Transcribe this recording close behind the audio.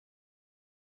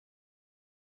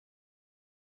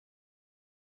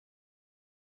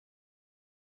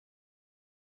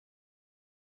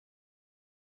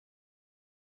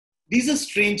These are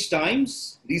strange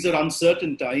times. These are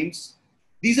uncertain times.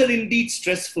 These are indeed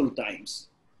stressful times.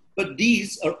 But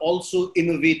these are also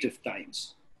innovative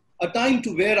times. A time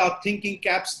to wear our thinking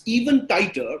caps even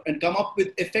tighter and come up with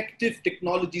effective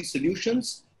technology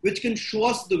solutions which can show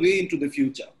us the way into the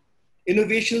future.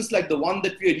 Innovations like the one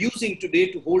that we are using today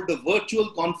to hold a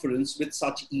virtual conference with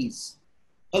such ease.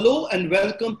 Hello and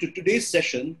welcome to today's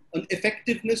session on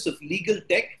effectiveness of legal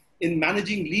tech in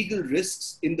managing legal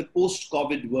risks in the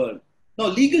post-COVID world. Now,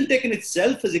 legal tech in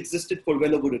itself has existed for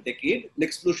well over a decade.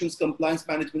 Lexplosion's compliance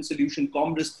management solution,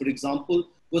 Comrisk, for example,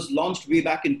 was launched way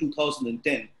back in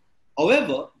 2010.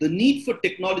 However, the need for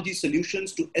technology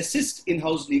solutions to assist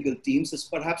in-house legal teams has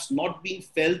perhaps not been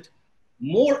felt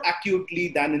more acutely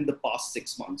than in the past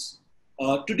 6 months.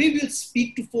 Today, we'll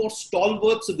speak to 4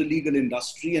 stalwarts of the legal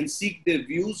industry and seek their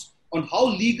views on how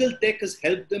legal tech has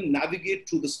helped them navigate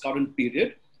through this current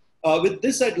period. With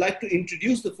this, I'd like to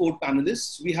introduce the 4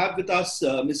 panelists. We have with us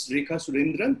Ms. Rekha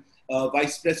Surendhiran,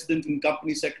 Vice President and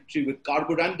Company Secretary with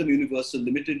Carborundum Universal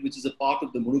Limited, which is a part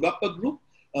of the Murugappa Group.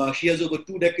 She has over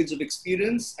 2 decades of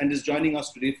experience and is joining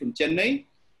us today from Chennai.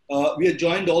 We are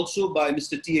joined also by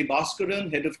Mr. T.A.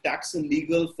 Bhaskaran, Head of Tax and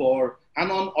Legal for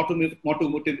Hanon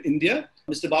Automotive India.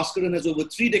 Mr. Bhaskaran has over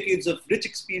 3 decades of rich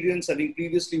experience, having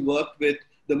previously worked with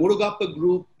the Murugappa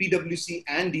Group, PwC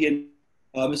and DN.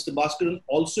 Mr. Bhaskaran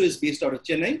also is based out of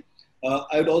Chennai.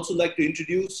 I would also like to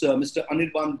introduce Mr.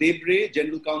 Anirban,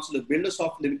 General Counsel of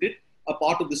Birlasoft Limited, a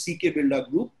part of the CK Birla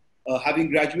Group. Having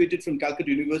graduated from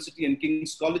Calcutta University and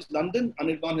King's College London,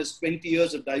 Anirban has 20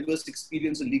 years of diverse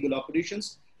experience in legal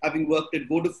operations, having worked at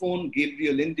Vodafone,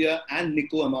 Gabriel India, and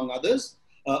Nico, among others.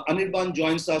 Anirban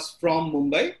joins us from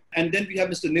Mumbai. And then we have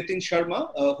Mr. Nitin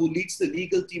Sharma, who leads the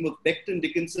legal team of Becton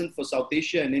Dickinson for South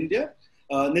Asia and India.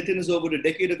 Nitin has over a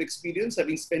decade of experience,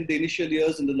 having spent the initial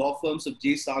years in the law firms of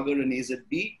J. Sagar and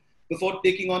AZB, before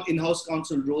taking on in-house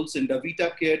counsel roles in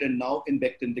Davita Cared and now in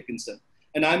Becton Dickinson.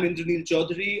 And I'm Indranil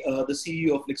Choudhury, the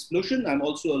CEO of Lexplosion. I'm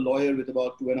also a lawyer with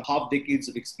about 2.5 decades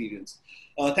of experience.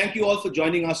 Thank you all for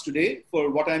joining us today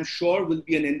for what I'm sure will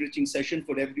be an enriching session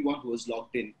for everyone who has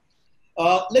logged in.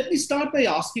 Let me start by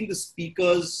asking the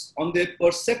speakers on their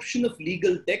perception of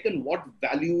legal tech and what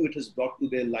value it has brought to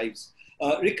their lives.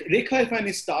 Rekha, if I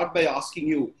may start by asking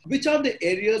you, which are the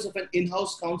areas of an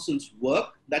in-house counsel's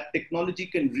work that technology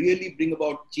can really bring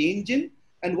about change in?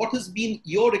 And what has been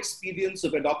your experience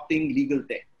of adopting legal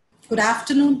tech? Good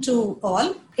afternoon to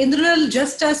all. Indranil,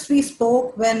 just as we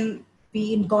spoke when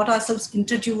we got ourselves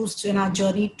introduced in our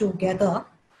journey together,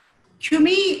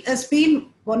 QME has been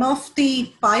one of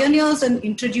the pioneers in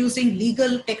introducing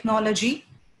legal technology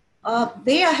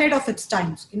way ahead of its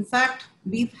times. In fact,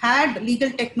 we've had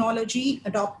legal technology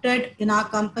adopted in our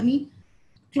company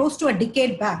close to a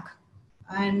decade back.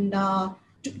 And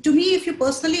to me, if you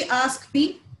personally ask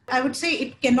me, I would say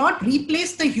it cannot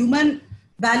replace the human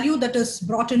value that is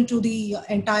brought into the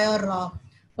entire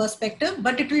perspective,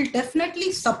 but it will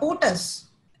definitely support us.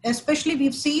 Especially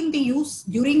we've seen the use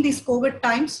during these COVID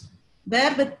times,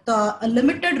 where with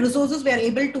limited resources, we are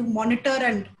able to monitor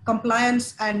and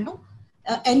compliance and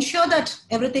ensure that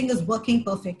everything is working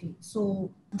perfectly.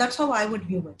 So that's how I would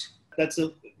view it. That's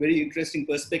a very interesting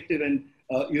perspective. And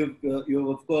you've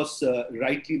of course,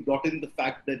 rightly brought in the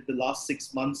fact that the last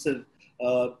 6 months have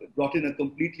brought in a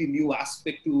completely new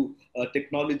aspect to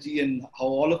technology and how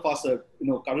all of us are,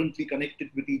 currently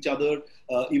connected with each other.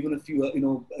 Even if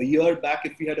a year back,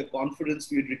 if we had a conference,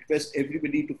 we would request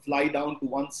everybody to fly down to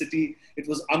one city. It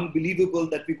was unbelievable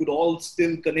that we could all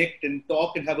still connect and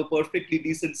talk and have a perfectly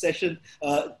decent session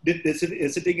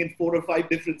sitting in 4 or 5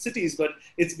 different cities, but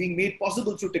it's being made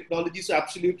possible through technology. So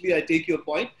absolutely, I take your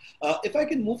point. If I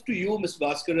can move to you, Ms.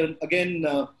 Bhaskaran, again,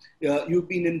 you've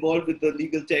been involved with the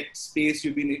legal tech space.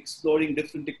 You've been exploring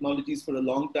different technologies for a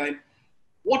long time.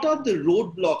 What are the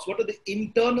roadblocks? What are the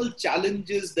internal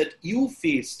challenges that you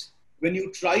faced when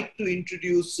you tried to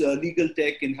introduce legal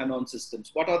tech in Hanon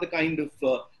systems? What are the kind of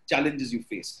challenges you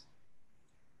faced?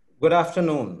 Good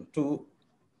afternoon to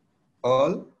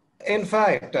all. In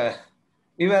fact,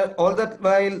 we were all that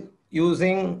while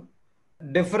using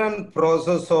different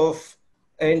process of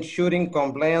ensuring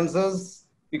compliances,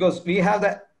 because we have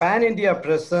the pan-India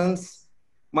presence,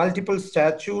 multiple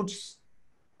statutes,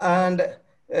 and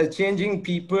changing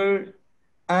people,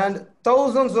 and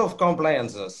thousands of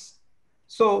compliances.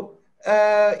 So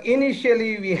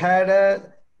initially we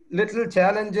had little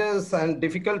challenges and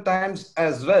difficult times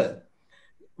as well.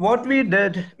 What we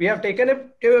did, we have taken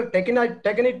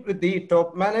it with the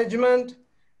top management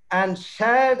and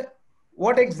shared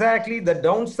what exactly the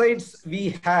downsides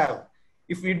we have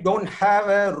if we don't have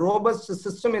a robust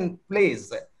system in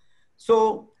place.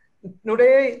 So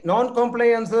today,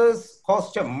 non-compliances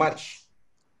cost much.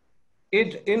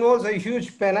 It involves a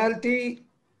huge penalty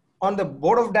on the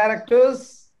board of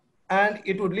directors, and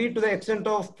it would lead to the extent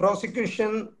of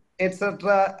prosecution,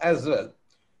 etc. as well.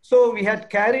 So we had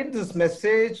carried this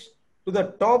message to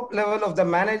the top level of the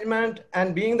management,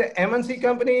 and being the MNC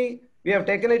company, we have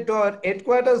taken it to our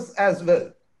headquarters as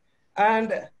well.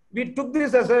 And we took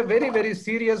this as a very, very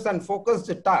serious and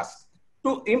focused task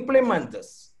to implement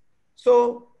this.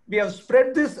 So we have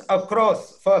spread this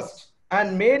across first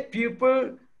and made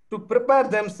people to prepare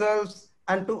themselves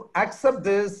and to accept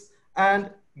this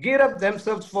and gear up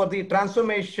themselves for the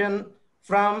transformation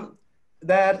from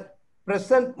their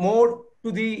present mode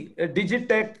to the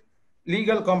digitech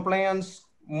legal compliance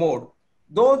mode.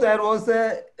 Though there was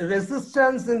a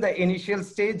resistance in the initial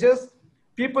stages,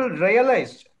 people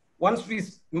realized once we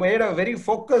made a very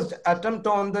focused attempt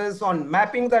on this, on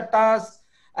mapping the tasks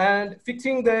and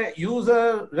fixing the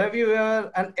user,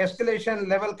 reviewer, and escalation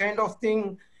level kind of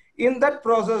thing, in that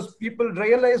process, people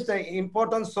realized the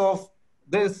importance of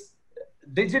this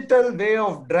digital way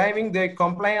of driving their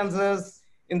compliances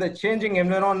in the changing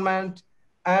environment,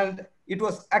 and it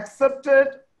was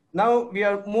accepted. Now we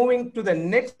are moving to the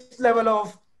next level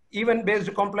of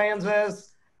event-based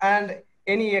compliances and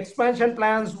any expansion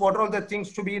plans, what are the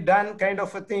things to be done kind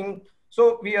of a thing.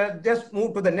 So we are just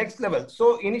moved to the next level.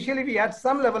 So initially we had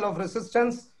some level of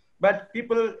resistance, but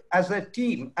people as a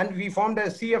team, and we formed a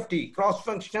CFT,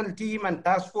 cross-functional team and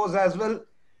task force as well,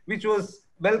 which was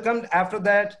welcomed after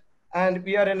that. And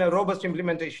we are in a robust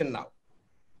implementation now.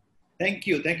 Thank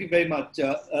you. Thank you very much.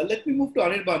 Let me move to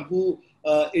Anirban, who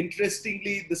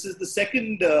interestingly, this is the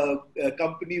second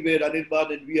company where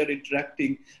Anirban and we are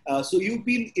interacting. So you've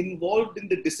been involved in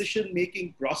the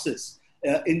decision-making process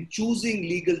in choosing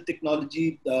legal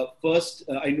technology. First,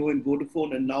 I know in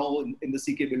Vodafone and now in the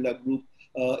CK Birla group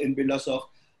in Birlasoft.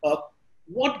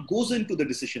 What goes into the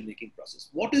decision-making process?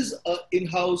 What is an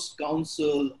in-house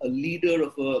counsel, a leader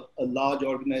of a large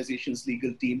organization's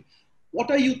legal team? What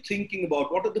are you thinking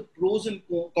about? What are the pros and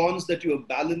cons that you are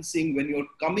balancing when you're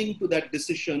coming to that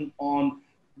decision on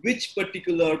which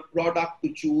particular product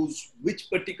to choose, which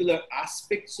particular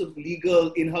aspects of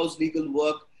legal, in-house legal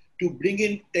work to bring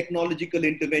in technological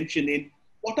intervention in?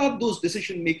 What are those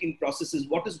decision-making processes?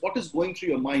 What is going through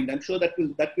your mind? I'm sure that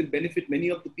will benefit many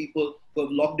of the people who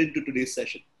have logged into today's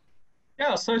session.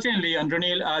 Yeah, certainly,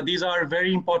 Indranil. These are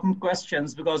very important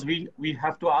questions because we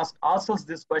have to ask ourselves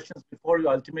these questions before you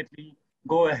ultimately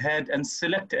go ahead and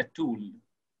select a tool,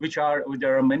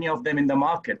 there are many of them in the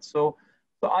market. So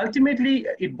ultimately,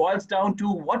 it boils down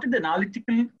to what are the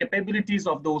analytical capabilities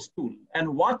of those tools and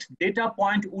what data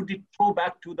point would it throw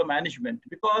back to the management?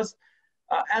 Because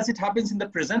as it happens in the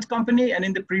present company and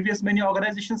in the previous many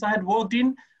organizations I had worked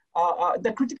in,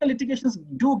 the critical litigations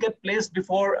do get placed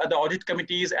before the audit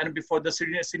committees and before the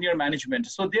senior management.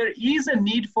 So there is a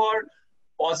need for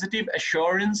positive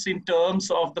assurance in terms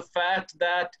of the fact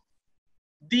that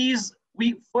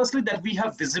firstly, that we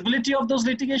have visibility of those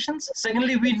litigations.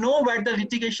 Secondly, we know where the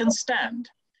litigations stand.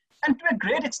 And to a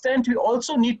great extent, we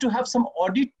also need to have some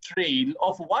audit trail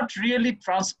of what really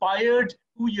transpired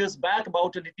 2 years back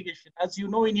about a litigation. As you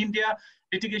know, in India,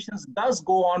 litigations does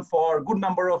go on for a good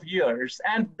number of years.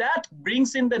 And that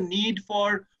brings in the need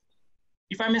for,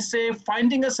 if I may say,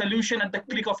 finding a solution at the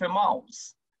click of a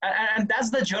mouse. And that's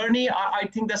the journey. I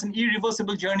think that's an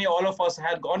irreversible journey all of us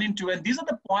had gone into. And these are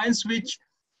the points which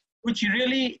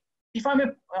really, if I may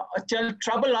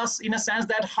trouble us in a sense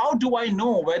that how do I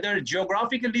know whether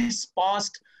geographically sparse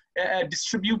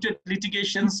distributed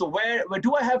litigations, so where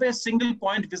do I have a single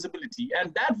point visibility?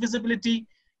 And that visibility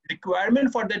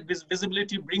requirement for that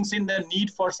visibility brings in the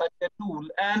need for such a tool.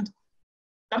 And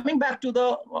coming back to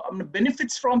the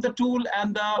benefits from the tool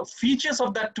and the features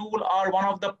of that tool are one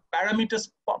of the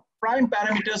parameters, prime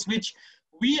parameters, which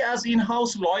we as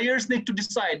in-house lawyers need to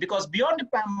decide, because beyond the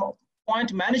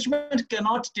point, management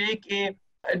cannot take a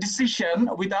decision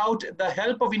without the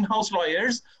help of in-house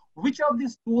lawyers. Which of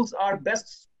these tools are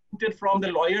best suited from the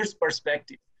lawyer's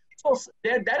perspective? So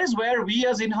that is where we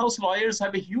as in-house lawyers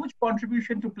have a huge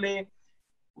contribution to play,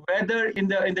 whether in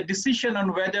the decision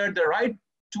on whether the right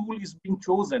tool is being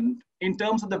chosen in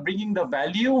terms of the bringing the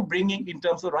value, bringing in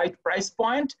terms of the right price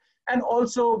point, and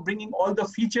also bringing all the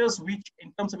features which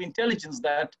in terms of intelligence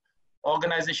that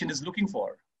organization is looking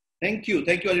for. Thank you,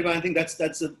 Anirban. I think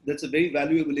that's a very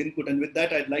valuable input. And with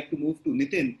that, I'd like to move to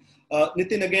Nitin.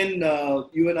 Nitin, again,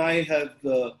 you and I have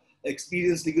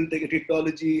experienced legal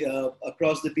technology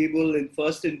across the table,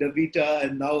 first in Davita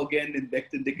and now again in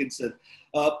Becton Dickinson.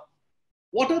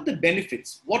 what are the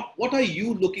benefits? What are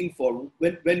you looking for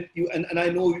when you, and I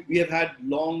know we have had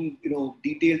long,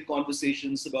 detailed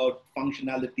conversations about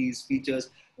functionalities, features.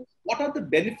 What are the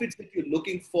benefits that you're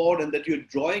looking for and that you're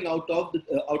drawing out of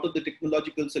the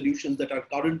technological solutions that are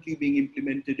currently being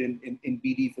implemented in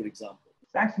BD, for example?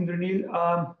 Thanks, Indranil.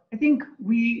 I think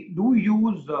we do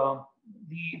use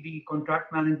the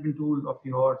contract management tool of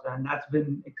yours, and that's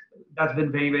been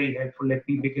very, very helpful. Let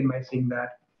me begin by saying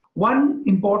that. One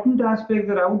important aspect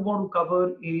that I would want to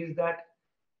cover is that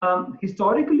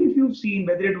historically, if you've seen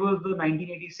whether it was the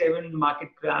 1987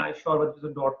 market crash or whether it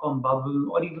was a dot-com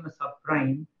bubble or even a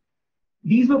subprime,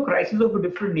 these were crises of a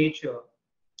different nature.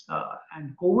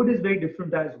 And COVID is very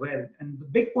different as well. And the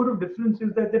big point of difference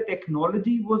is that the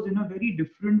technology was in a very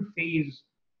different phase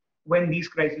when these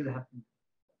crises happened.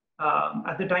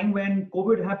 At the time when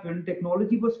COVID happened,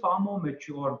 technology was far more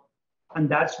mature. And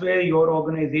that's where your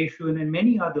organization and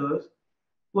many others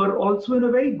were also in a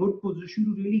very good position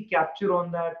to really capture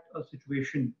on that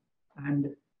situation.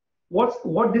 And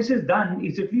what this has done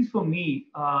is, at least for me,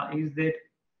 is that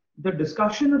the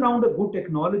discussion around a good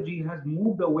technology has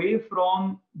moved away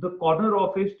from the corner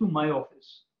office to my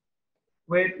office,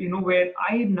 where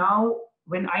I now,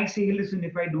 when I say, listen,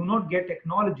 if I do not get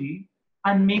technology,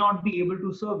 I may not be able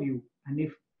to serve you. And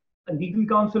if a legal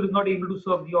counsel is not able to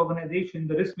serve the organization,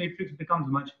 the risk matrix becomes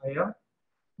much higher,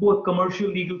 both commercial,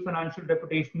 legal, financial,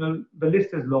 reputational, the list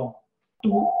is long.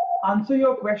 To answer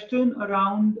your question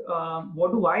around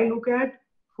what do I look at,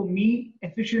 for me,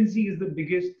 efficiency is the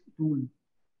biggest tool,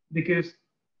 because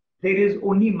there is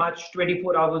only much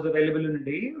 24 hours available in a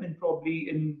day, and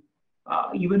probably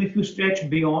even if you stretch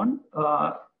beyond,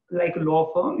 like a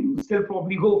law firm, you still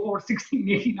probably go for 16,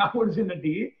 18 hours in a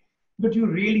day, but you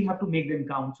really have to make them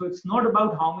count. So it's not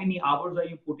about how many hours are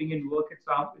you putting in work,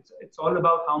 it's all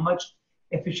about how much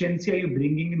efficiency are you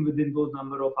bringing in within those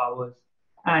number of hours.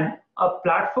 And a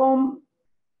platform,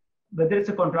 whether it's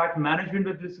a contract management,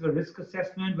 whether it's a risk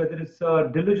assessment, whether it's a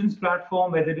diligence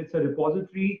platform, whether it's a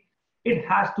repository, it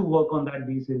has to work on that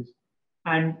basis.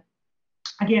 And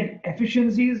again,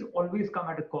 efficiencies always come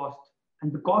at a cost.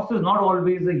 And the cost is not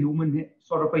always a human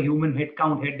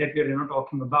headcount head that we're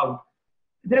talking about.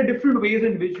 There are different ways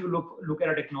in which you look at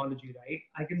a technology, right?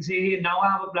 I can say, now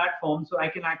I have a platform, so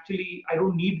I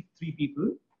don't need 3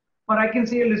 people. Or I can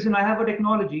say, listen, I have a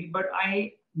technology, but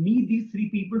I need these 3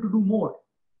 people to do more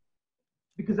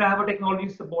because I have a technology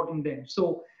supporting them.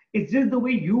 So it's just the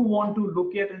way you want to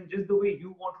look at and just the way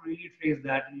you want to really trace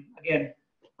that. And again,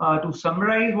 to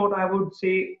summarize what I would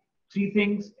say, 3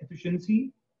 things: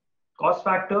 efficiency, cost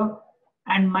factor,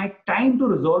 and my time to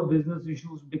resolve business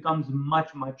issues becomes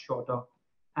much, much shorter.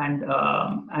 And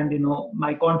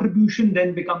my contribution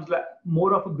then becomes like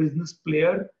more of a business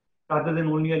player rather than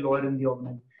only a lawyer in the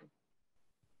organization.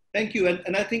 Thank you.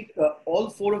 And I think all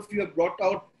 4 of you have brought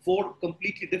out 4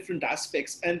 completely different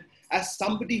aspects. And as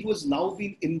somebody who has now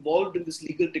been involved in this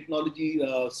legal technology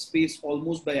space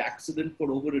almost by accident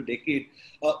for over a decade,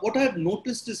 what I have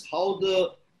noticed is how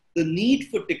the need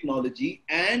for technology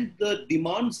and the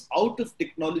demands out of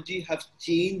technology have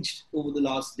changed over the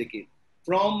last decade.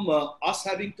 From us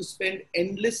having to spend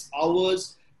endless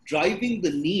hours driving the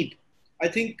need, I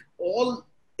think all,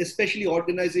 especially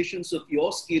organizations of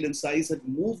your scale and size, have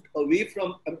moved away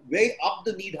from way up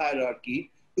the need hierarchy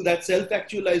to that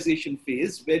self-actualization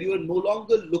phase where you are no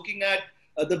longer looking at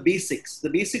the basics.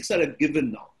 The basics are a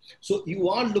given now. So you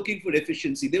are looking for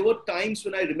efficiency. There were times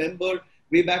when I remember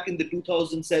way back in the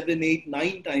 2007, 8,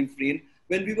 9 time frame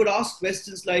when we would ask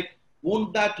questions like,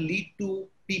 won't that lead to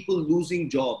people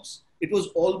losing jobs? It was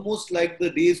almost like the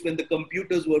days when the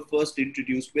computers were first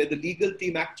introduced, where the legal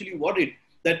team actually worried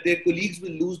that their colleagues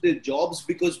will lose their jobs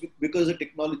because a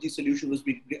technology solution was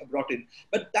being brought in.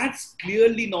 But that's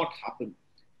clearly not happened.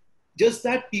 Just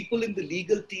that people in the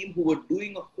legal team who were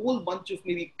doing a whole bunch of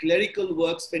maybe clerical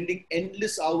work, spending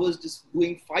endless hours just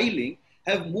doing filing,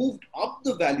 have moved up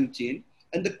the value chain,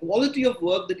 and the quality of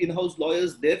work that in-house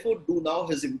lawyers therefore do now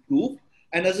has improved.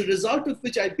 And as a result of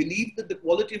which, I believe that the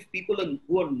quality of people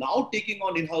who are now taking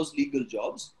on in-house legal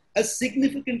jobs has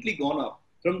significantly gone up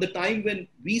from the time when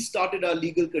we started our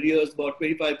legal careers about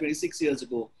 25, 26 years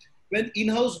ago, when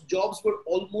in-house jobs were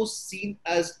almost seen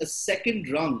as a second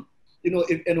rung.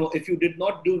 If you did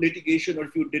not do litigation or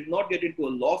if you did not get into a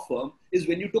law firm, is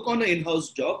when you took on an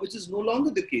in-house job, which is no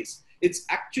longer the case. It's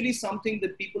actually something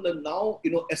that people are now,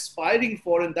 aspiring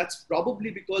for, and that's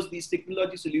probably because these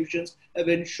technology solutions have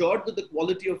ensured that the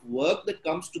quality of work that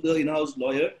comes to the in-house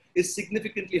lawyer is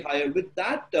significantly higher. With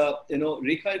that,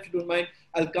 Rekha, if you don't mind,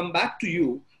 I'll come back to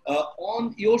you.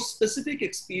 on your specific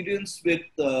experience with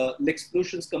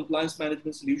Lexplosion's compliance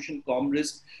management solution,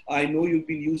 Comrisk. I know you've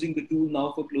been using the tool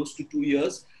now for close to 2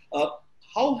 years.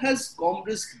 How has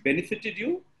Comrisk benefited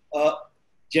you?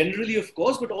 Generally, of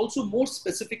course, but also more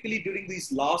specifically during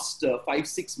these last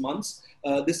 5-6 months,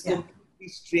 this completely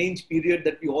strange period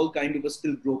that we all kind of are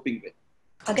still groping with.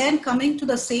 Again, coming to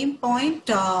the same point,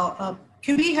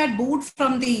 QB had moved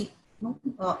from the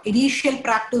initial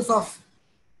practice of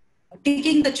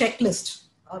ticking the checklist,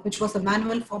 which was the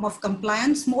manual form of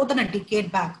compliance, more than a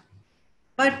decade back.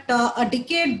 But a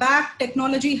decade back,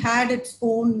 technology had its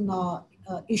own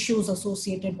issues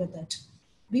associated with it.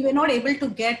 We were not able to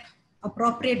get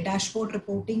appropriate dashboard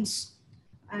reportings,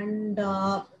 and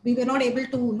we were not able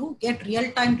to get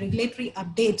real-time regulatory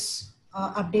updates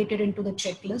updated into the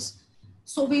checklist.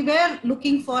 So we were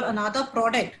looking for another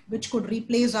product which could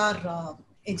replace our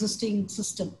existing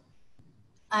system.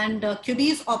 And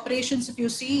QB's operations, if you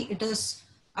see, it is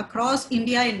across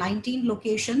India in 19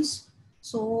 locations.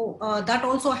 So that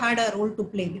also had a role to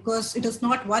play, because it is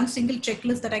not one single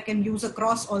checklist that I can use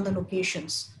across all the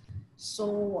locations.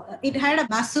 So it had a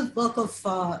massive work of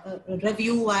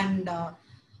review and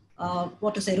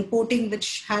reporting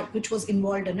which was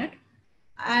involved in it.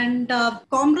 And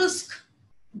Comrisk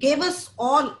gave us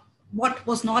all what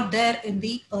was not there in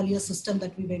the earlier system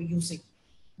that we were using.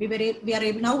 We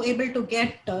are now able to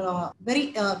get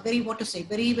very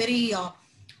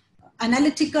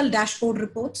analytical dashboard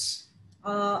reports.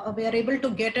 We are able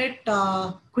to get it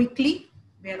quickly.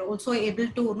 We are also able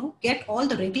to get all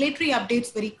the regulatory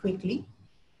updates very quickly.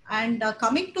 And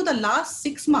coming to the last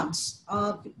 6 months,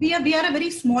 we are a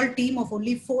very small team of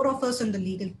only 4 of us in the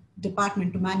legal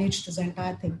department to manage this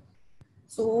entire thing.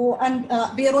 So, and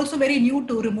we are also very new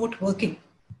to remote working.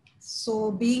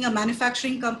 So being a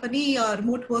manufacturing company,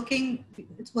 remote working,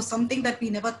 it was something that we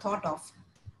never thought of.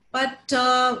 But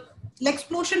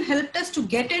Lexplosion helped us to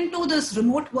get into this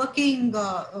remote working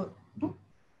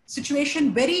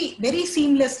situation very, very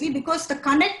seamlessly, because the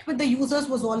connect with the users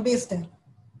was always there,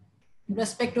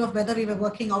 irrespective of whether we were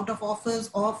working out of office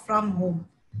or from home.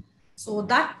 So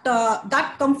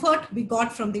that comfort we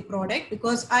got from the product,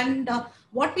 because, and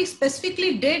what we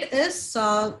specifically did is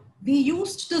we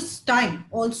used this time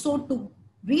also to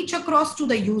reach across to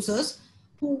the users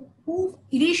who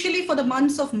initially for the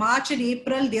months of March and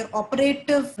April, their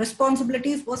operative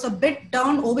responsibilities was a bit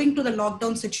down owing to the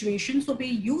lockdown situation. So we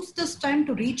used this time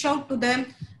to reach out to them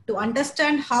to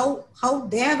understand how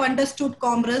they have understood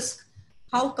Comrisk,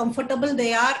 how comfortable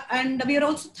they are. And we are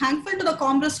also thankful to the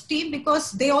Comrisk team,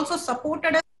 because they also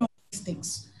supported us on these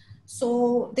things.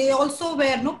 So they also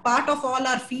were part of all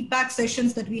our feedback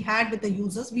sessions that we had with the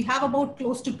users. We have about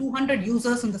close to 200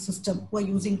 users in the system who are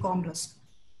using Comrisk.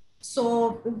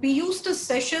 So we used the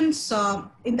sessions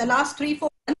in the last 3-4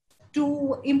 months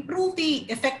to improve the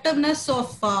effectiveness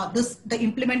of the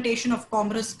implementation of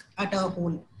Comrisk at a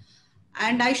whole.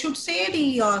 And I should say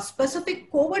the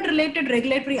specific COVID-related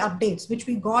regulatory updates, which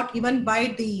we got even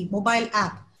by the mobile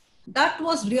app, that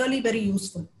was really very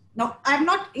useful. Now,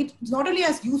 it's not only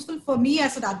as useful for me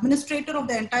as an administrator of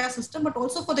the entire system, but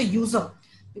also for the user,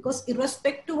 because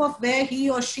irrespective of where he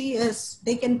or she is,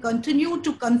 they can continue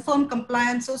to confirm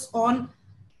compliances on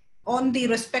the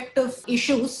respective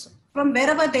issues from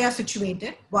wherever they are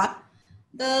situated. One.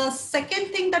 The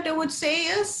second thing that I would say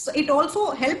is it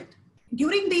also helped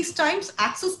during these times.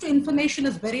 Access to information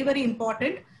is very, very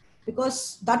important,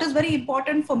 because that is very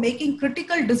important for making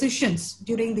critical decisions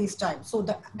during these times. So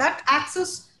that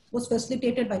access was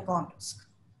facilitated by Comrisk.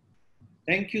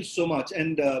 Thank you so much.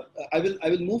 And I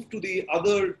will move to the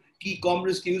other key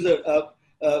Comrisk user.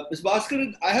 Ms.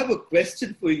 Bhaskaran, I have a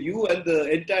question for you and the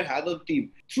entire Hanon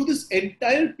team. Through this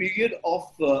entire period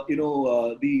of the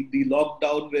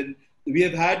lockdown, when we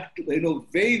have had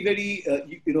very, very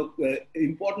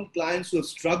important clients who have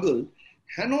struggled,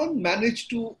 Hanon managed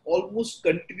to almost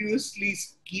continuously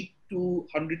keep to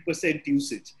 100%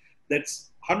 usage. That's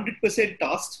 100%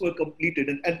 tasks were completed,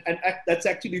 and that's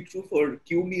actually true for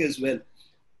QME as well.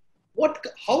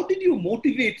 How did you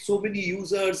motivate so many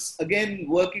users, again,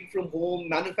 working from home,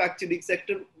 manufacturing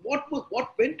sector? What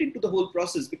went into the whole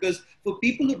process? Because for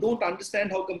people who don't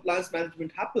understand how compliance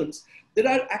management happens, there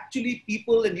are actually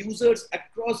people and users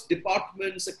across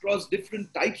departments, across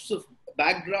different types of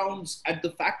backgrounds, at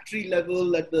the factory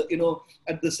level, at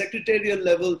the secretarial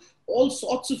level, all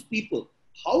sorts of people.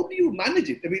 How do you manage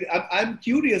it? I mean, I'm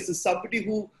curious, as somebody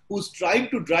who's trying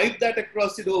to drive that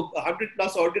across 100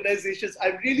 plus organizations.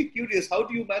 I'm really curious, how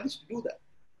do you manage to do that?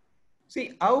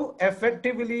 See how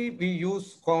effectively we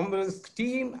use Comrisk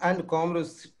team and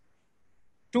Comrisk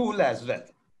tool as well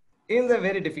in the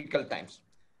very difficult times.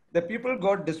 The people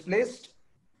got displaced.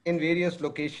 in various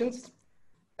locations.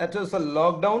 That was a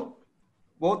lockdown.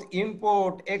 Both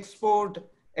import, export,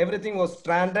 everything was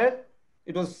stranded.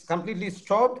 It was completely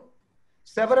stopped.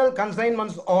 Several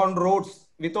consignments on roads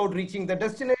without reaching the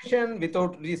destination,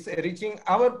 without reaching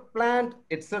our plant,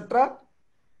 etc.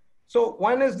 So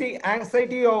one is the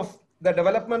anxiety of the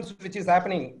developments which is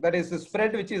happening, that is the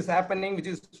spread which is happening, which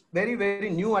is very,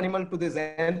 very new animal to this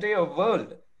entire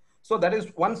world. So that is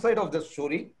one side of the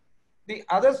story. The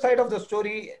other side of the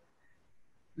story,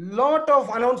 lot of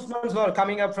announcements were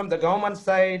coming up from the government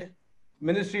side,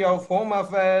 Ministry of Home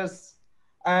Affairs,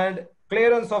 and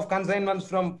clearance of consignments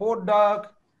from port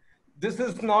dock. This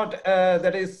is not,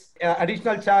 that is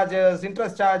additional charges,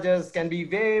 interest charges can be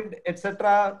waived,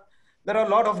 etc. There are a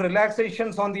lot of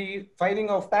relaxations on the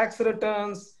filing of tax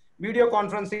returns, video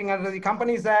conferencing under the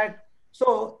Companies Act.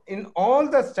 So in all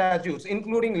the statutes,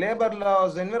 including labor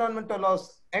laws, environmental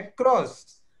laws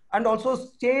across, and also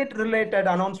state related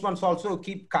announcements also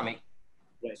keep coming.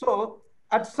 Right. So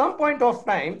at some point of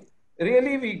time,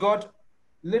 really we got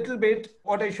little bit,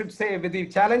 what I should say, with the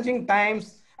challenging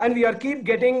times, and we are keep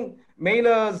getting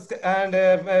mailers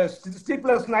and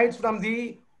sleepless nights from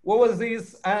the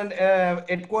overseas and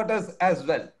headquarters as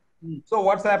well. So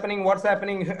what's happening?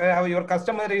 Your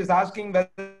customer is asking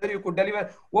whether you could deliver.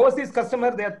 Overseas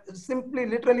customer, they are simply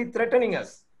literally threatening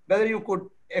us whether you could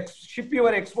ship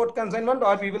your export consignment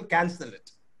or we will cancel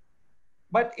it.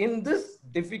 But in this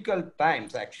difficult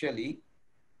times, actually,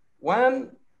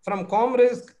 from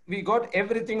ComRisk, we got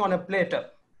everything on a platter,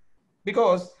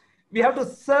 because we have to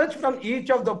search from each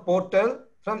of the portal,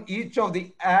 from each of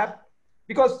the app,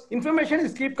 because information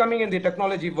is keep coming in the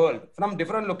technology world from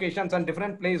different locations and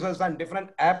different places and different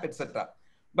app, etc.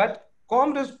 But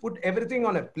ComRisk put everything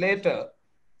on a platter.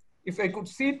 If I could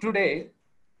see today,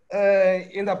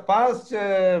 in the past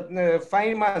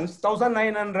 5 months,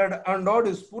 1,900 and odd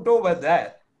is put over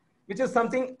there, which is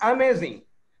something amazing.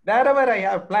 Wherever I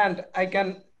have planned, I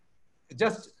can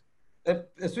just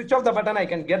switch off the button, I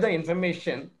can get the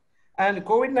information. And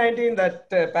COVID-19, that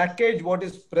package, what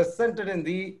is presented in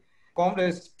the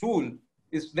ComRisk tool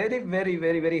is very, very,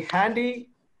 very, very handy.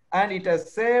 And it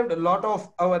has saved a lot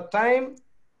of our time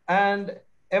and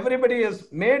everybody has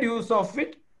made use of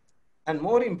it. And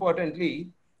more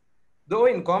importantly, though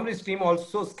in ComRisk team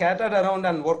also scattered around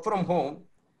and work from home,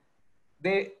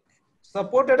 they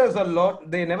supported us a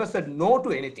lot. They never said no to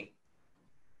anything.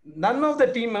 None of the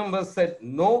team members said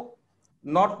no,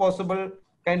 not possible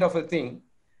kind of a thing.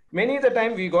 Many of the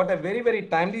time we got a very, very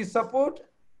timely support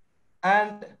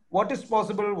and what is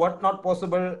possible, what not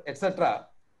possible, etc.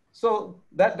 So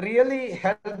that really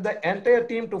helped the entire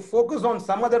team to focus on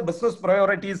some other business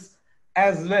priorities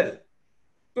as well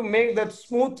to make that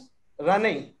smooth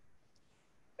running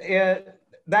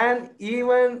than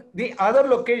even the other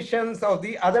locations of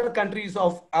the other countries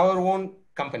of our own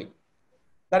company.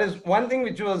 That is one thing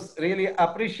which was really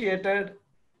appreciated,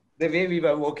 the way we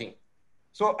were working.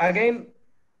 So again,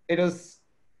 it was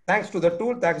thanks to the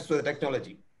tool, thanks to the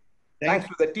technology, thanks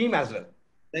to the team as well.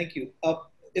 Thank you.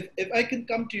 If I can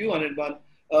come to you, Anirban,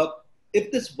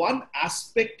 if there's one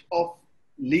aspect of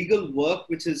legal work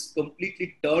which is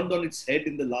completely turned on its head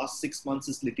in the last 6 months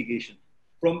is litigation.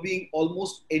 From being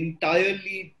almost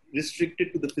entirely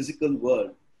restricted to the physical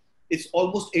world, it's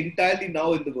almost entirely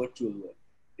now in the virtual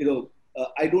world.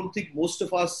 I don't think most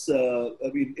of us,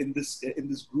 in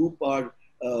this group are,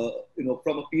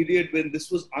 from a period when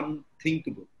this was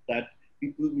unthinkable, that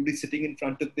people would be sitting in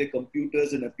front of their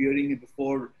computers and appearing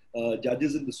before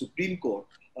judges in the Supreme Court,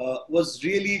 was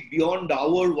really beyond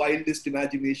our wildest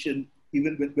imagination,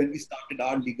 even when we started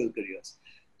our legal careers.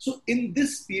 So in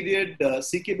this period,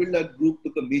 CK Birla Group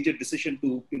took a major decision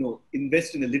to,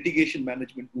 invest in a litigation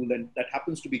management tool, and that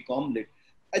happens to be ComLit.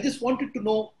 I just wanted to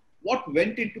know what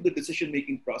went into the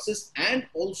decision-making process, and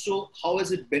also how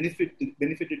has it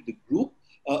benefited the group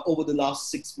over the last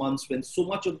 6 months when so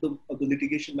much of the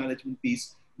litigation management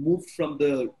piece moved from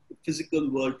the physical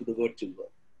world to the virtual world?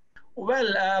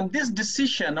 Well, this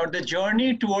decision or the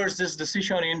journey towards this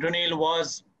decision, Indranil,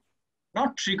 was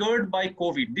not triggered by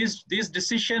COVID. This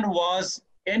decision was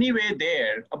anyway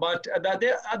there, but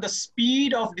the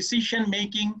speed of decision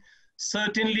making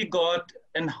certainly got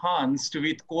enhanced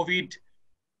with COVID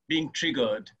being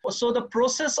triggered. So the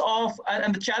process of,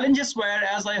 and the challenges were,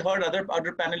 as I heard other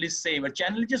panelists say,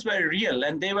 challenges were real,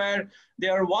 and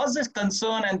there was a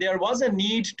concern and there was a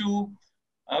need to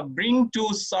bring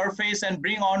to surface and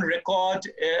bring on record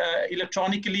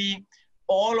electronically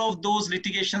all of those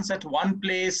litigations at one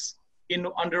place,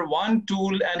 under one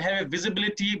tool, and have a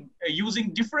visibility using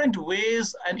different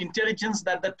ways and intelligence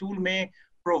that the tool may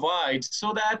provide,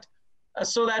 so that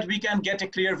so that we can get a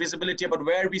clear visibility about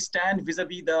where we stand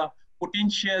vis-a-vis the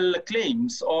potential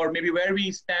claims, or maybe where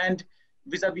we stand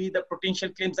vis-a-vis the potential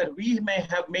claims that we may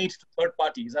have made to third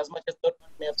parties, as much as third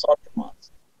parties may have sought from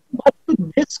us. But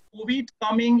with this COVID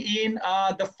coming in,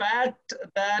 the fact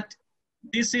that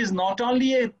this is not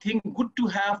only a thing good to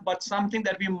have, but something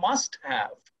that we must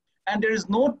have, and there is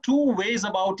no two ways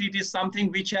about it, is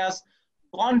something which has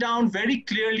gone down very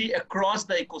clearly across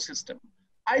the ecosystem.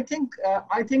 I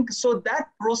think so that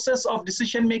process of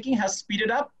decision making has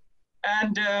speeded up,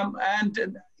 and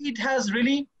it has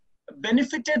really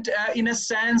benefited in a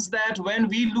sense that when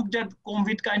we looked at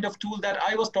COVID kind of tool, that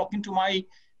I was talking to my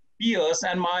peers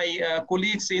and my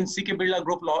colleagues in CK Birla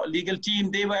Group legal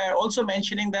team, they were also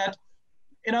mentioning that,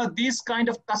 you know, this kind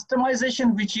of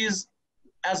customization, which is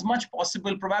as much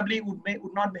possible, probably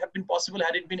would not have been possible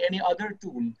had it been any other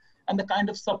tool, and the kind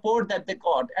of support that they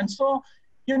got. And so,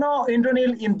 you know,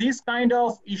 Indranil, in these kind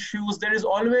of issues, there is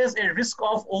always a risk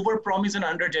of over-promise and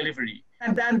under-delivery.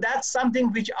 And then that's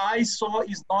something which I saw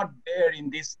is not there in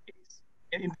this case,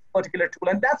 in this particular tool.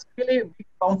 And that's really a big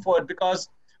comfort, because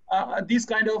these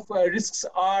kind of risks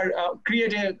are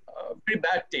create a very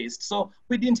bad taste. So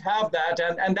we didn't have that.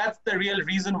 And that's the real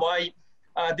reason why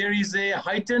there is a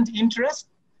heightened interest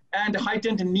and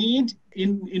heightened need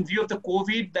in view of the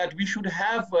COVID, that we should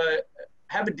have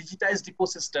a digitized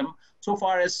ecosystem so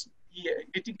far as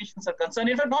litigations are concerned.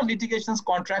 In fact, not litigations,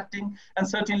 contracting, and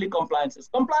certainly compliances.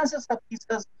 Compliances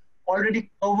has already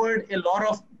covered a lot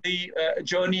of the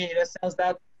journey, in a sense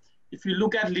that if you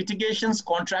look at litigations,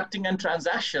 contracting, and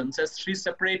transactions as three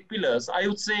separate pillars, I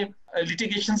would say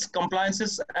litigations,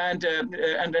 compliances, and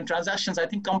transactions. I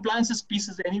think compliances piece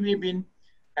has anyway been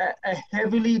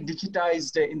heavily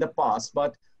digitized in the past,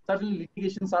 but certainly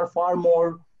litigations are far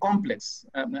more complex.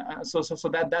 So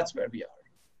that's where we are.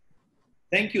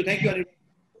 Thank you, Anirban.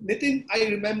 Nitin, I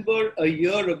remember a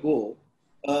year ago,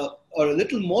 or a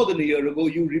little more than a year ago,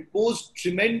 you reposed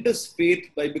tremendous faith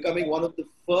by becoming one of the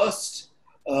first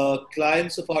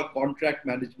clients of our contract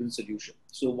management solution.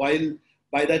 So while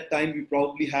by that time we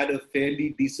probably had a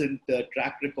fairly decent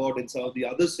track record in some of the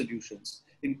other solutions,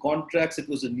 in contracts it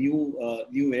was a new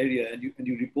area, and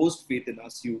you reposed faith in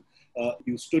us.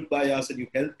 You stood by us and you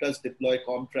helped us deploy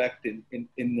contract in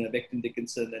Becton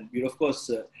Dickinson, and we're of course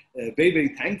very, very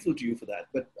thankful to you for that.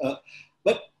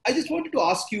 But I just wanted to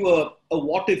ask you a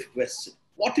what if question.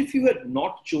 What if you had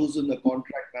not chosen a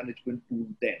contract management tool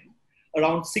then?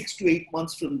 Around 6 to 8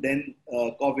 months from then,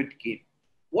 COVID came.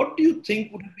 What do you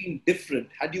think would have been different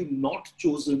had you not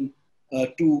chosen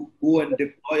to go and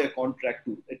deploy a contract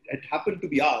tool? It happened to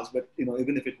be ours, but you know,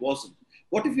 even if it wasn't,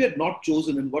 what if you had not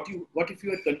chosen, and what if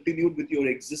you had continued with your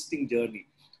existing journey?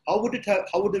 How would have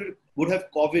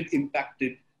COVID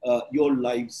impacted your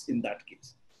lives in that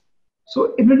case?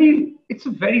 So, Indranil, it's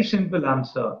a very simple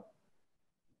answer.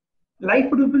 Life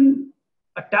would have been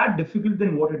a tad difficult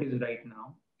than what it is right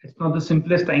now. It's not the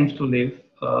simplest times to live.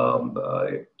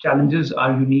 Challenges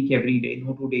are unique every day.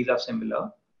 No 2 days are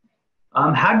similar.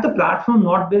 Had the platform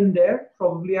not been there,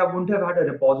 probably I wouldn't have had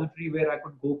a repository where I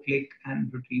could go click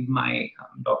and retrieve my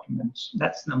documents.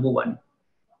 That's number one.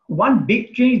 One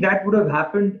big change that would have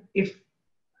happened if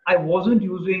I wasn't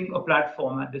using a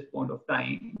platform at this point of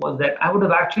time was that I would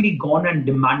have actually gone and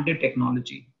demanded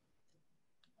technology.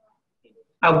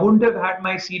 I wouldn't have had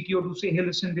my CTO to say, hey,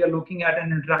 listen, we are looking at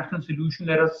an international solution.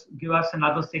 Give us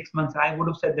another 6 months. I would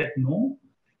have said that no.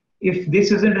 If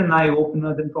this isn't an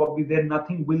eye-opener, then probably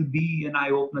nothing will be an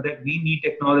eye-opener, that we need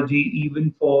technology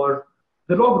even for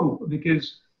the law group.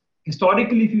 Because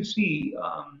historically, if you see,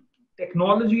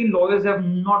 technology and lawyers have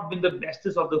not been the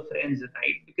bestest of the friends,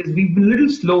 right? Because we've been a little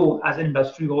slow as an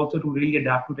industry also to really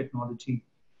adapt to technology.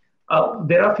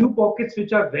 There are a few pockets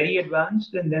which are very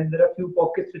advanced, and then there are a few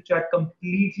pockets which are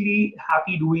completely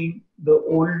happy doing the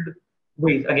old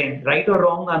ways. Again, right or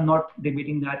wrong, I'm not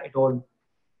debating that at all.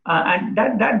 And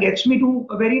that gets me to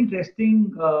a very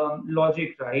interesting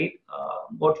logic, right?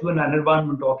 What you and Anirban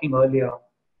were talking earlier.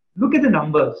 Look at the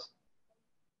numbers.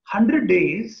 100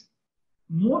 days,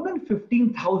 more than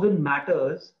 15,000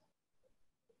 matters,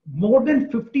 more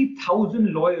than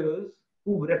 50,000 lawyers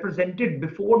who represented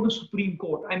before the Supreme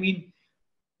Court. I mean,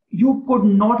 you could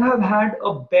not have had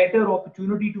a better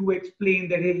opportunity to explain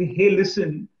that, hey,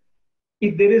 listen,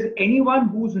 if there is anyone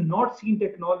who's not seen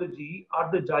technology,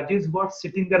 are the judges who are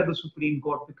sitting there at the Supreme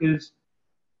Court, because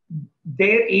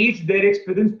their age, their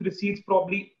experience precedes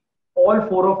probably all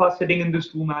four of us sitting in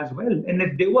this room as well. And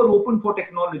if they were open for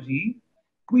technology,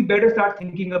 we better start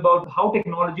thinking about how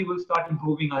technology will start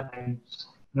improving our lives,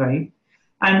 right?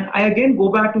 And I again go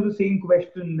back to the same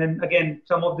question. And again,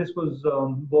 some of this was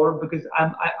borrowed because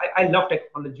I love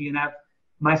technology, and I've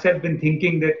myself been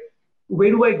thinking that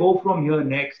where do I go from here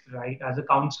next, right? As a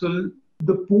counsel,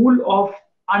 the pool of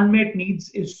unmet needs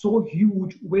is so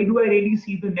huge. Where do I really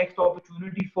see the next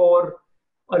opportunity for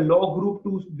a law group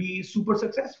to be super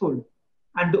successful?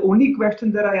 And the only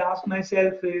question that I ask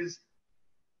myself is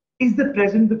the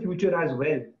present the future as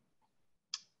well?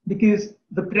 Because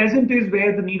the present is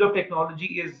where the need of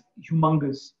technology is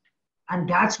humongous, and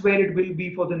that's where it will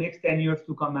be for the next 10 years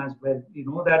to come as well. You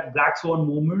know, that black swan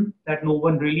moment that no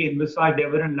one really envisaged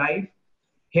ever in life.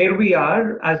 Here we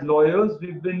are as lawyers.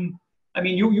 We've been, I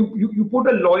mean, you put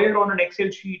a lawyer on an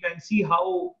Excel sheet and see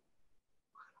how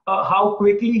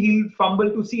quickly he'll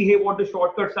fumble to see, hey, what the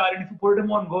shortcuts are, and if you put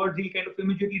him on words, he'll kind of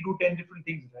immediately do 10 different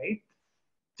things, right?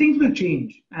 Things will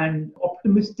change, and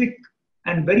optimistic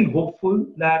and very hopeful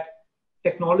that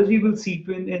technology will seep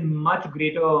in much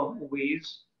greater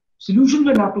ways. Solutions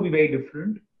will have to be very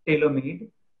different, tailor-made.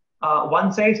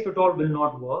 One size fit all will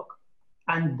not work,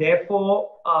 and therefore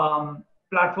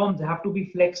platforms have to be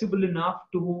flexible enough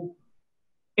to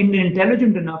and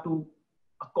intelligent enough to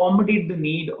accommodate the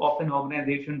need of an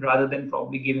organization rather than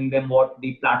probably giving them what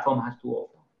the platform has to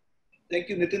offer. Thank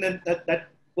you, Nitin. And that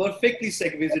perfectly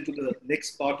segues into the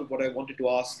next part of what I wanted to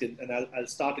ask, and I'll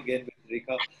start again with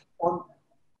Rekha. On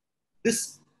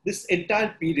this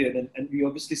entire period, and we're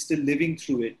obviously still living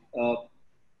through it,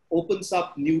 opens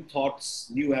up new thoughts,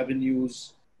 new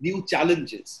avenues, new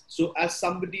challenges. So as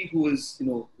somebody who is,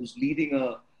 who's leading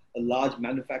a large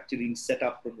manufacturing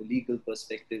setup from a legal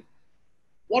perspective,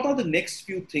 what are the next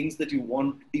few things that you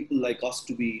want people like us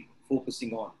to be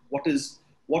focusing on? What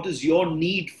is your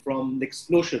need from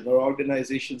Lexplosion or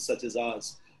organizations such as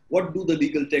ours? What do the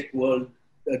legal tech world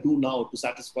do now to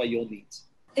satisfy your needs?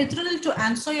 Indranil, to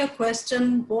answer your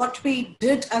question, what we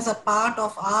did as a part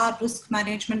of our risk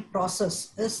management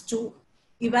process is to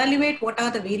evaluate what are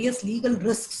the various legal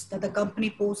risks that the company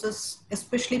poses,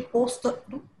 especially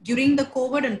during the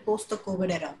COVID and post the COVID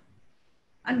era.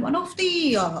 And one of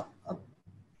the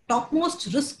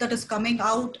topmost risk that is coming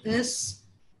out is,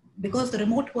 because the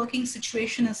remote working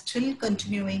situation is still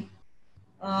continuing,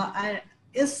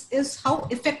 is how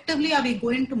effectively are we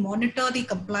going to monitor the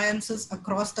compliances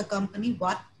across the company?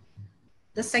 One.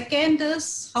 The second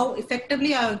is how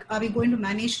effectively are we going to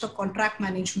manage the contract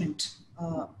management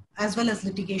as well as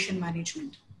litigation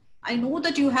management. I know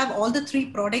that you have all the three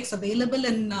products available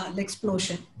in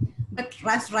Lexplosion, but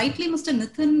as rightly Mr.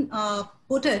 Nitin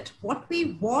put it, what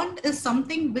we want is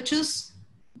something which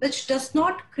does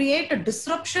not create a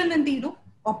disruption in the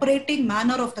operating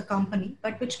manner of the company,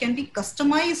 but which can be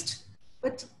customized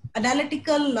with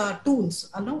analytical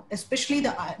tools, especially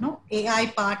the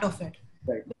AI part of it.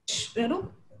 Right. Which,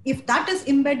 if that is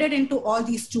embedded into all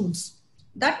these tools,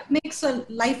 that makes a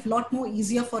life lot more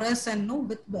easier for us. And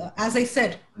as I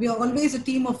said, we are always a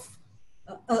team of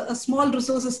a small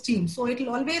resources team, so it will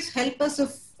always help us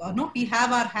if we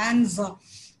have our hands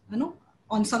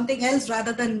on something else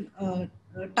rather than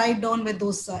tied down with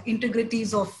those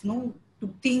integrities of to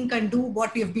think and do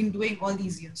what we have been doing all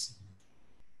these years.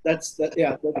 That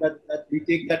we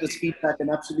take that as feedback,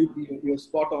 and absolutely you're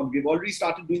spot on. We've already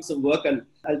started doing some work, and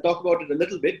I'll talk about it a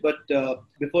little bit, but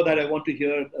before that I want to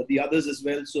hear the others as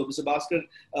well. So Mr. Bhaskaran,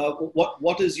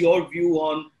 what is your view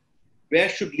on where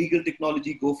should legal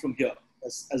technology go from here?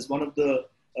 As one of the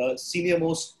senior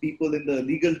most people in the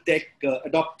legal tech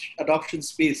adoption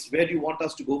space, where do you want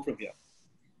us to go from here?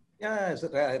 Yeah, as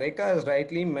Rekha has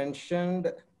rightly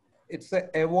mentioned, it's an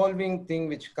evolving thing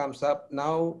which comes up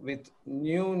now with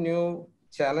new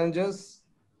challenges,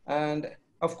 and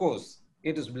of course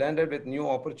it is blended with new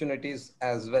opportunities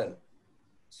as well.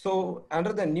 So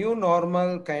under the new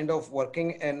normal kind of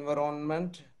working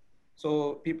environment,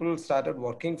 so people started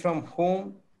working from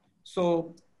home,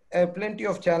 so plenty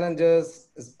of challenges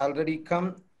has already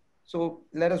come. So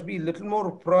let us be a little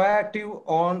more proactive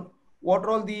on what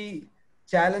are all the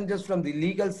challenges from the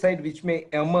legal side which may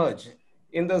emerge.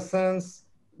 In the sense,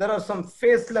 there are some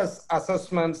faceless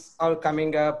assessments are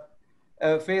coming up,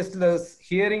 faceless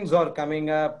hearings are coming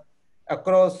up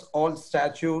across all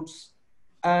statutes,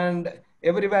 and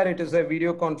everywhere it is a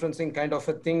video conferencing kind of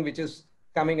a thing which is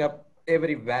coming up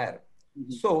everywhere.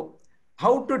 Mm-hmm. So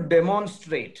how to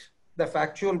demonstrate the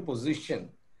factual position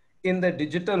in the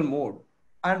digital mode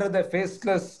under the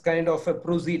faceless kind of a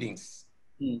proceedings?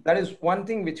 That is one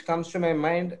thing which comes to my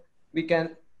mind. We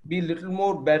can be a little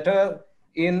more better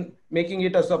in making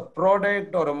it as a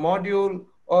product or a module,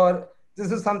 or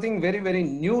this is something very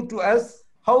new to us.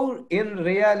 How in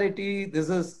reality this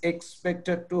is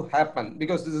expected to happen,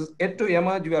 because this is yet to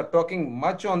emerge. We are talking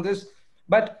much on this,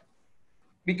 but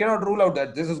we cannot rule out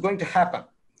that this is going to happen.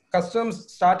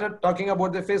 Customs started talking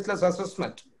about the faceless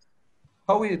assessment.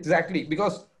 how exactly,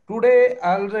 because today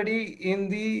already in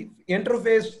the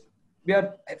interface, we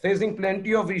are facing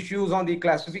plenty of issues on the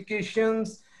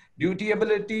classifications,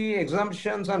 dutiability,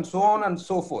 exemptions, and so on and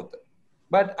so forth.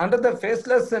 But under the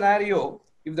faceless scenario,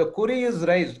 if the query is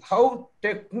raised, how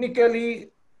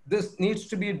technically this needs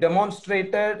to be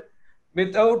demonstrated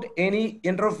without any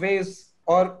interface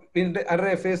or under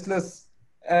a faceless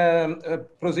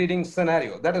proceeding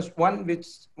scenario? That is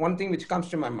one thing which comes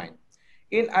to my mind.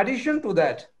 In addition to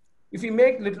that, if we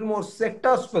make little more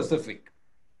sector specific,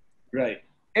 Right.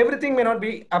 everything may not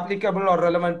be applicable or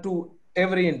relevant to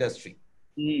every industry.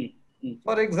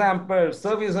 For example,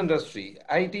 service industry,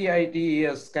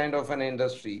 ITES kind of an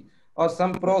industry, or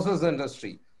some process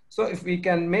industry. So if we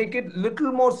can make it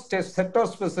little more sector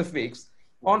specifics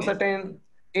on certain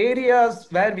areas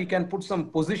where we can put some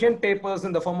position papers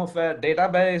in the form of a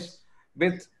database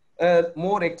with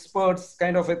more experts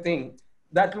kind of a thing,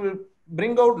 that will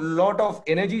bring out a lot of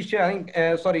energy sharing,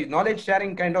 knowledge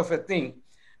sharing kind of a thing.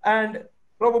 And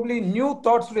probably new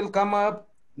thoughts will come up,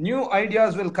 new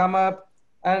ideas will come up,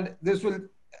 and this will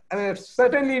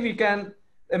certainly we can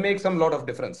make some lot of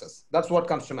differences. That's what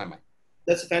comes to my mind.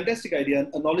 That's a fantastic idea.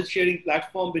 A knowledge sharing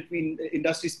platform between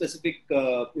industry specific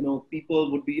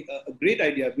people would be a great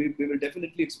idea. We will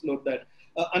definitely explore that.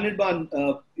 Anirban,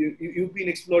 you've been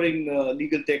exploring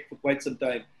legal tech for quite some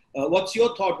time. What's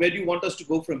your thought? Where do you want us to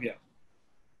go from here?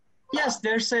 Yes,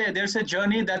 there's a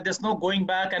journey that there's no going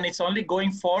back, and it's only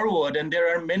going forward. And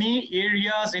there are many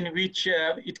areas in which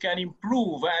it can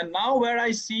improve. And now where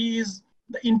I see is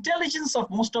the intelligence of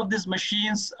most of these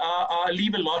machines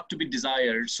leave a lot to be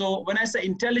desired. So when I say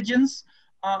intelligence,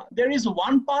 there is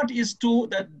one part is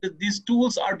that these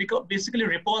tools are basically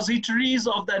repositories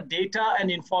of the data and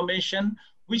information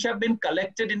which have been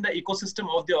collected in the ecosystem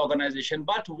of the organization.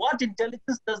 But what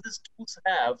intelligence does these tools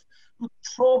have to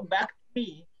throw back to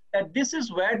me that this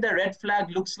is where the red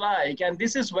flag looks like, and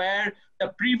this is where the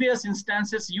previous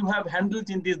instances you have handled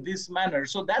in this manner.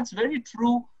 So that's very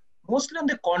true, mostly on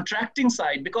the contracting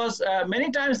side, because many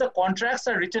times the contracts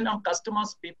are written on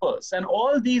customers' papers, and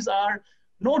all these are,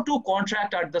 no two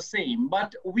contracts are the same.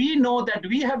 But we know that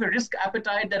we have a risk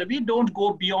appetite that we don't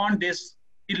go beyond this,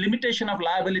 the limitation of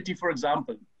liability, for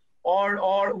example,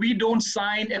 or we don't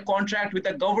sign a contract with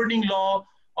a governing law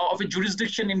of a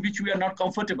jurisdiction in which we are not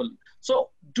comfortable. So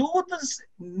do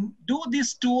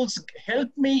these tools help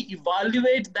me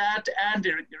evaluate that and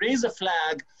raise a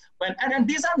flag? And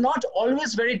these are not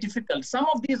always very difficult. Some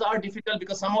of these are difficult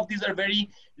because some of these are very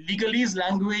legalese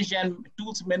language, and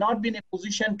tools may not be in a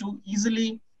position to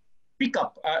easily pick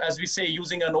up, as we say,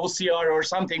 using an OCR or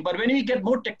something. But when we get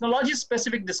more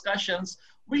technology-specific discussions,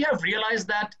 we have realized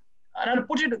that, and I'll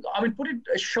put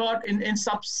it short in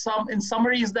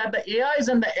summary, is that the AIs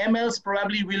and the MLs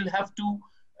probably will have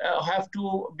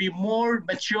to be more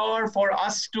mature for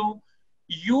us to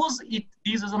use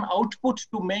these as an output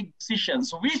to make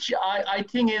decisions, which I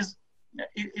think is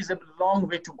a long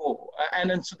way to go,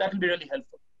 and so that will be really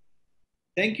helpful.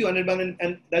 Thank you, Anirban,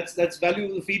 and that's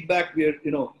valuable feedback. We're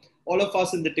all of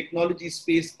us in the technology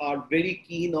space are very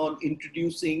keen on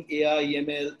introducing AI,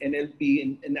 ML,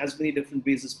 NLP in as many different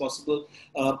ways as possible.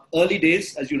 Early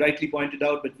days, as you rightly pointed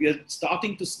out, but we are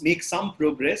starting to make some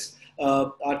progress.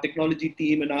 Our technology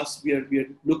team and us, we are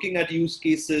looking at use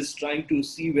cases, trying to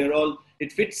see where all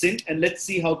it fits in, and let's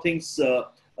see how things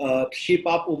shape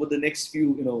up over the next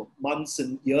few months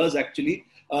and years. Actually,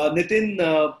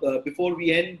 Nitin, before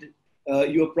we end,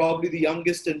 you're probably the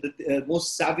youngest and the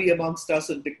most savvy amongst us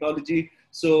in technology.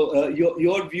 So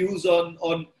your views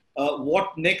on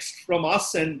what next from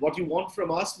us and what you want from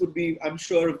us would be, I'm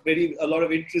sure, a lot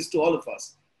of interest to all of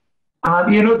us.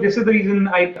 This is the reason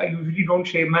I usually don't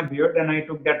shave my beard, and I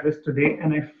took that risk today,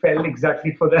 and I fell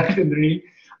exactly for that, Indranil.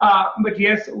 But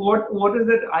yes, what is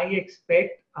it I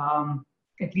expect,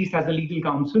 at least as a legal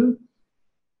counsel?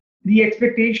 The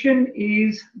expectation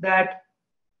is that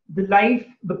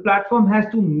the platform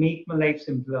has to make my life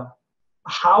simpler.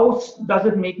 How does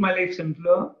it make my life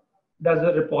simpler? Does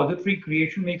a repository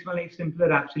creation makes my life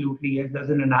simpler? Absolutely yes. Does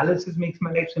an analysis makes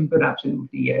my life simpler?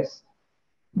 Absolutely yes.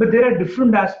 But there are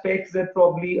different aspects that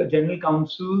probably a general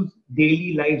counsel's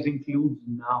daily lives includes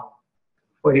now.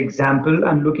 For example,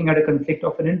 I'm looking at a conflict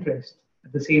of an interest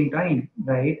at the same time,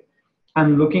 right?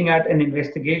 I'm looking at an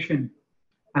investigation.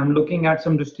 I'm looking at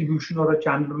some distribution or a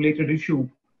channel related issue.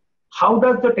 How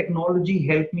does the technology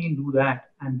help me do that?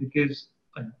 And because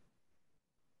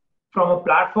from a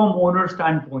platform owner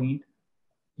standpoint,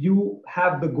 you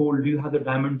have the gold, you have the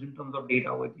diamonds in terms of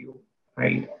data with you,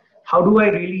 right? How do I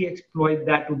really exploit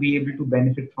that to be able to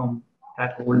benefit from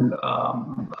that whole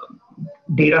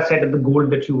data set of the gold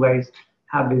that you guys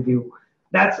have with you?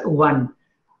 That's one.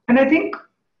 And I think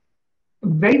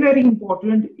very, very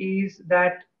important is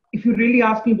that if you really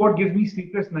ask me what gives me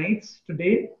sleepless nights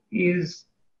today is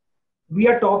we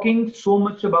are talking so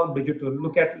much about digital.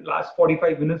 Look at last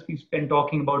 45 minutes we spent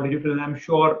talking about digital, and I'm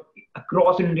sure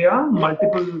across India,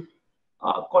 multiple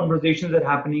conversations are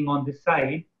happening on this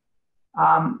side.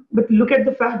 But look at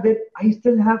the fact that I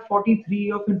still have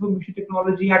 43 of information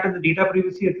technology after the data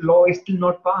privacy law is still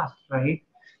not passed, right?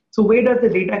 So where does the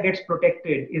data gets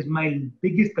protected is my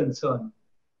biggest concern.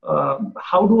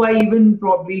 How do I even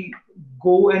probably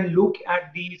go and look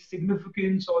at the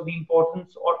significance or the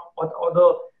importance or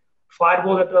the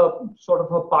firewall that a sort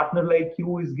of a partner like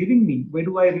you is giving me? Where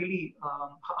do I really,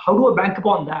 how do I bank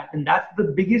upon that? And that's the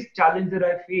biggest challenge that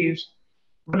I face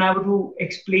when I were to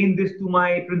explain this to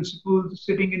my principals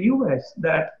sitting in US,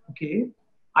 that, okay,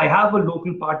 I have a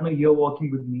local partner here working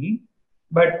with me,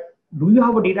 but do you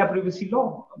have a data privacy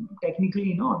law?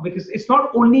 Technically not, because it's not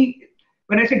only,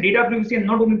 when I say data privacy, I'm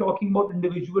not only talking about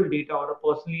individual data or a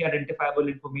personally identifiable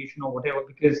information or whatever,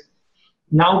 because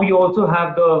now we also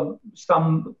have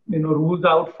some rules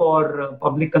out for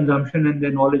public consumption and the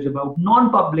knowledge about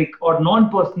non-public or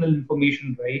non-personal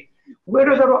information, right? Where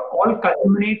does that all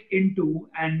culminate into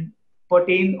and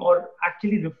pertain or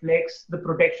actually reflects the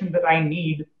protection that I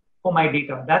need for my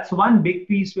data? That's one big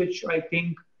piece which I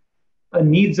think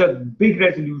needs a big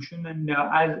resolution. And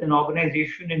as an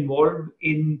organization involved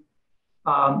in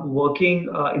working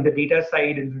in the data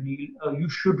side, you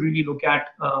should really look at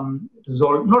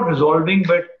not resolving,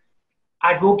 but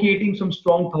advocating some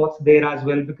strong thoughts there as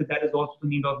well, because that is also the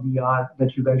need of the hour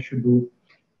that you guys should do.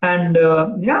 And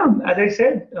yeah, as I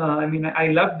said, I mean, I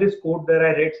love this quote that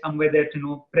I read somewhere that,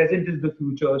 present is the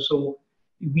future. So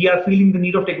we are feeling the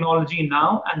need of technology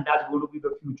now, and that's going to be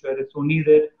the future. It's only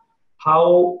that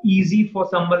how easy for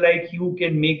someone like you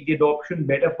can make the adoption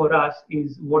better for us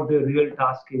is what the real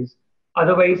task is.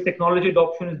 Otherwise, technology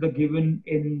adoption is the given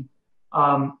in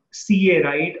CA,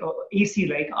 right? Or AC,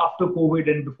 like after COVID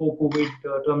and before COVID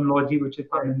terminology, which is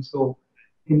common. So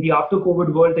in the after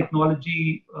COVID world,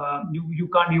 technology, you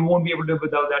won't be able to live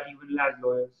without that, even as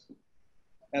lawyers.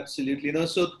 Absolutely.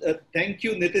 So thank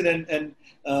you, Nitin. And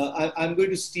I'm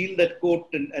going to steal that quote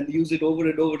and use it over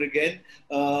and over again.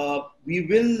 We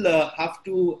will have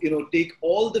to, take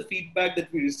all the feedback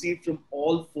that we received from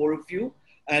all four of you.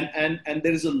 And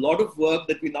there is a lot of work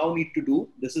that we now need to do.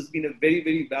 This has been a very,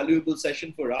 very valuable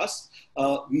session for us.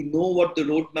 We know what the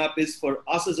roadmap is for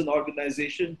us as an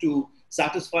organization to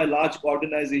satisfy large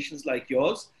organizations like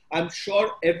yours. I'm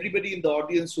sure everybody in the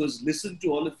audience who has listened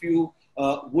to all of you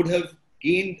would have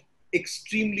gained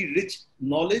extremely rich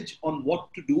knowledge on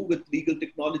what to do with legal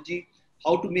technology,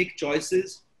 how to make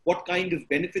choices, what kind of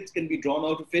benefits can be drawn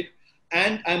out of it.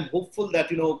 And I'm hopeful that,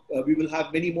 we will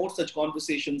have many more such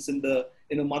conversations in the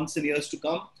months and years to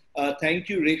come. Thank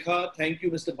you, Rekha. Thank you,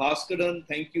 Mr. Bhaskaran.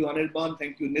 Thank you, Anirban.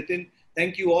 Thank you, Nitin.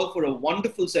 Thank you all for a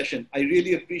wonderful session. I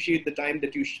really appreciate the time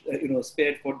that you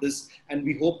spared for this. And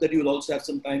we hope that you will also have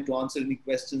some time to answer any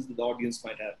questions that the audience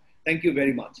might have. Thank you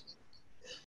very much.